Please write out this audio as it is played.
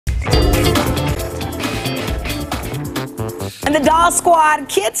And the Doll Squad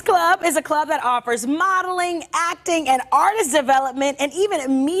Kids Club is a club that offers modeling, acting, and artist development, and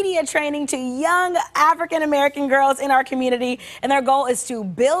even media training to young African-American girls in our community. And their goal is to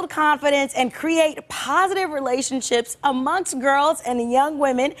build confidence and create positive relationships amongst girls and young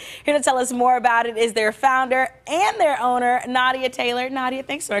women. Here to tell us more about it is their founder and their owner, Nadia Taylor. Nadia,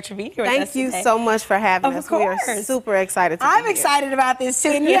 thanks so much for being here with us today. Thank you so much for having us. Of course. We are super excited to be I'm here. excited about this too.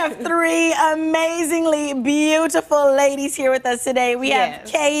 And you have three amazingly beautiful ladies here with us today. We have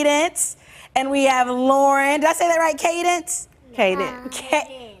Cadence and we have Lauren. Did I say that right, Cadence? Cadence.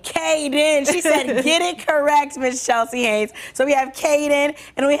 Cadence. She said, get it correct, Miss Chelsea Haynes. So we have Caden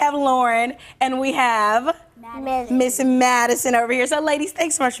and we have Lauren and we have Miss Madison over here. So ladies,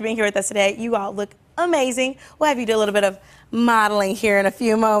 thanks so much for being here with us today. You all look amazing. We'll have you do a little bit of modeling here in a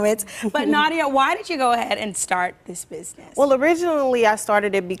few moments. But Nadia, why did you go ahead and start this business? Well, originally I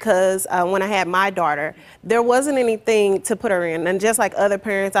started it because when I had my daughter, there wasn't anything to put her in. And just like other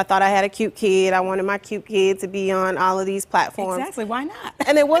parents, I thought I had a cute kid. I wanted my cute kid to be on all of these platforms. Exactly, why not?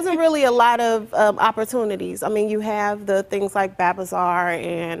 And there wasn't really a lot of opportunities. I mean, you have the things like Babazar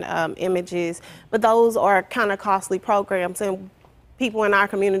and Images, but those are kind of costly programs. And people in our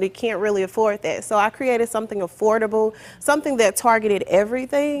community can't really afford that. So I created something affordable, something that targeted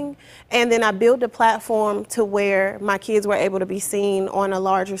everything. And then I built a platform to where my kids were able to be seen on a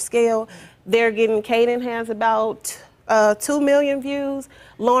larger scale. Caden has about 2 million views.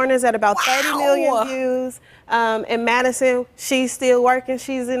 Lauren is at about 30 million views. And Madison, she's still working.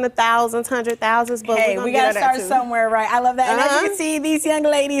 She's in the thousands, 100,000s. But hey, we gotta start somewhere, right? I love that. And as you can see, these young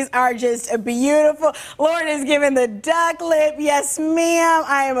ladies are just beautiful. Lauren is giving the duck lip. Yes, ma'am.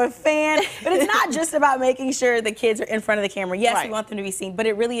 I am a fan. But it's not just about making sure the kids are in front of the camera. Yes, we want them to be seen, but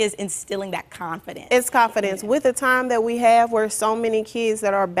it really is instilling that confidence. It's confidence. With the time that we have, where so many kids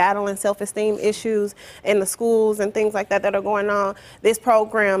that are battling self-esteem issues in the schools and things like that are going on, this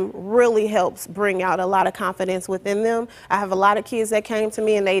program really helps bring out a lot of confidence within them. I have a lot of kids that came to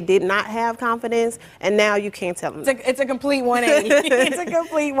me and they did not have confidence, and now you can't tell them. It's a complete 180. It's a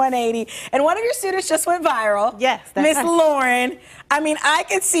complete 180. And one of your students just went viral. Yes, that's Miss right. Lauren. I mean, I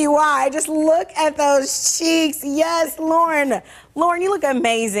can see why. Just look at those cheeks. Yes, Lauren. Lauren, you look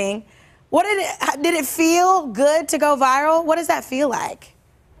amazing. Did it feel good to go viral? What does that feel like?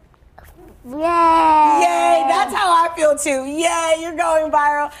 Yay! Yay, that's how I feel too. Yay, you're going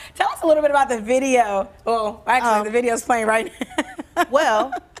viral. Tell us a little bit about the video. Well, actually, the video's playing right now.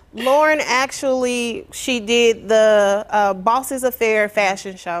 Well, Lauren actually, she did the Bosses Affair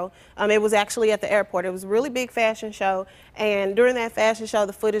fashion show. It was actually at the airport. It was a really big fashion show. And during that fashion show,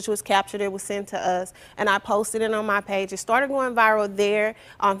 the footage was captured. It was sent to us. And I posted it on my page. It started going viral there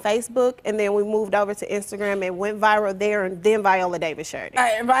on Facebook. And then we moved over to Instagram and went viral there. And then Viola Davis shared it. All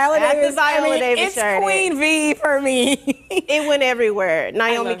right, Viola Davis, it's Queen V for me. It went everywhere.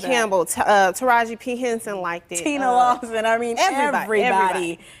 Naomi Campbell, Taraji P. Henson liked it. Tina Lawson. I mean,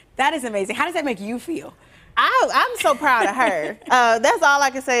 everybody. That is amazing. How does that make you feel? I'm so proud of her. That's all I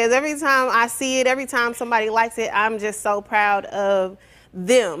can say is every time I see it, every time somebody likes it, I'm just so proud of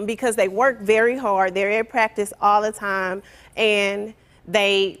them because they work very hard. They're in practice all the time, and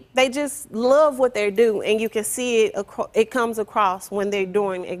they just love what they do, and you can see it. It comes across when they're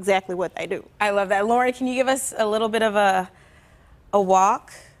doing exactly what they do. I love that. Lauren, can you give us a little bit of a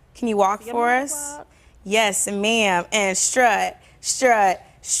walk? Can you walk for us? Yes, ma'am. And strut, strut,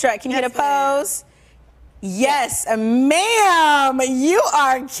 strut. Can you hit a pose? Yes, ma'am. You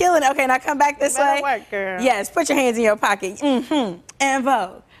are killing it. Okay, now come back this way. Work, girl. Yes, put your hands in your pocket. And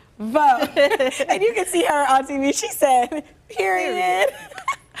vote. Vote. And you can see her on TV. She said, period.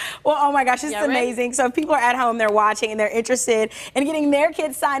 Well, oh my gosh, this is amazing. Right? So if people are at home, they're watching and they're interested in getting their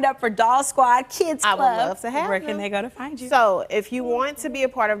kids signed up for Doll Squad Kids Club. I would love to have Where them. can they go to find you? So if you want to be a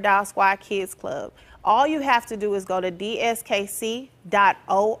part of Doll Squad Kids Club, all you have to do is go to dskc.org.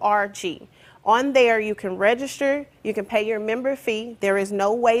 On there, you can register, you can pay your member fee. There is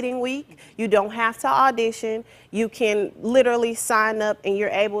no waiting week. You don't have to audition. You can literally sign up and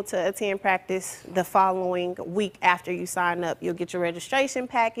you're able to attend practice the following week after you sign up. You'll get your registration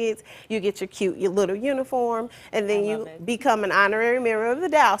packets, you get your little uniform, and then you become an honorary member of the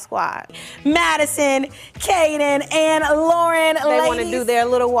Doll Squad. Madison, Caden, and Lauren, they want to do their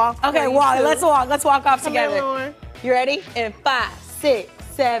little walk. Okay, walk. Let's walk. Let's walk off together. Here, Lauren. You ready? In 5, 6,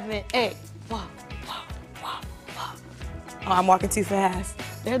 7, 8. Walk, walk, walk, walk. Oh, I'm walking too fast.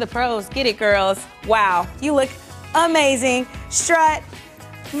 They're the pros. Get it, girls. Wow, you look amazing. Strut,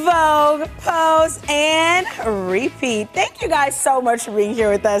 Vogue, pose, and repeat. Thank you guys so much for being here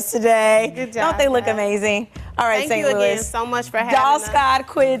with us today. Good job. Don't they look amazing? All right, Thank St. you Louis. again so much for having Doll us. Scott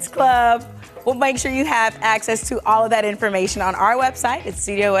Quiz Club. We'll make sure you have access to all of that information on our website at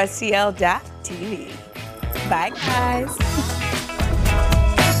studiostl.tv. Bye, guys.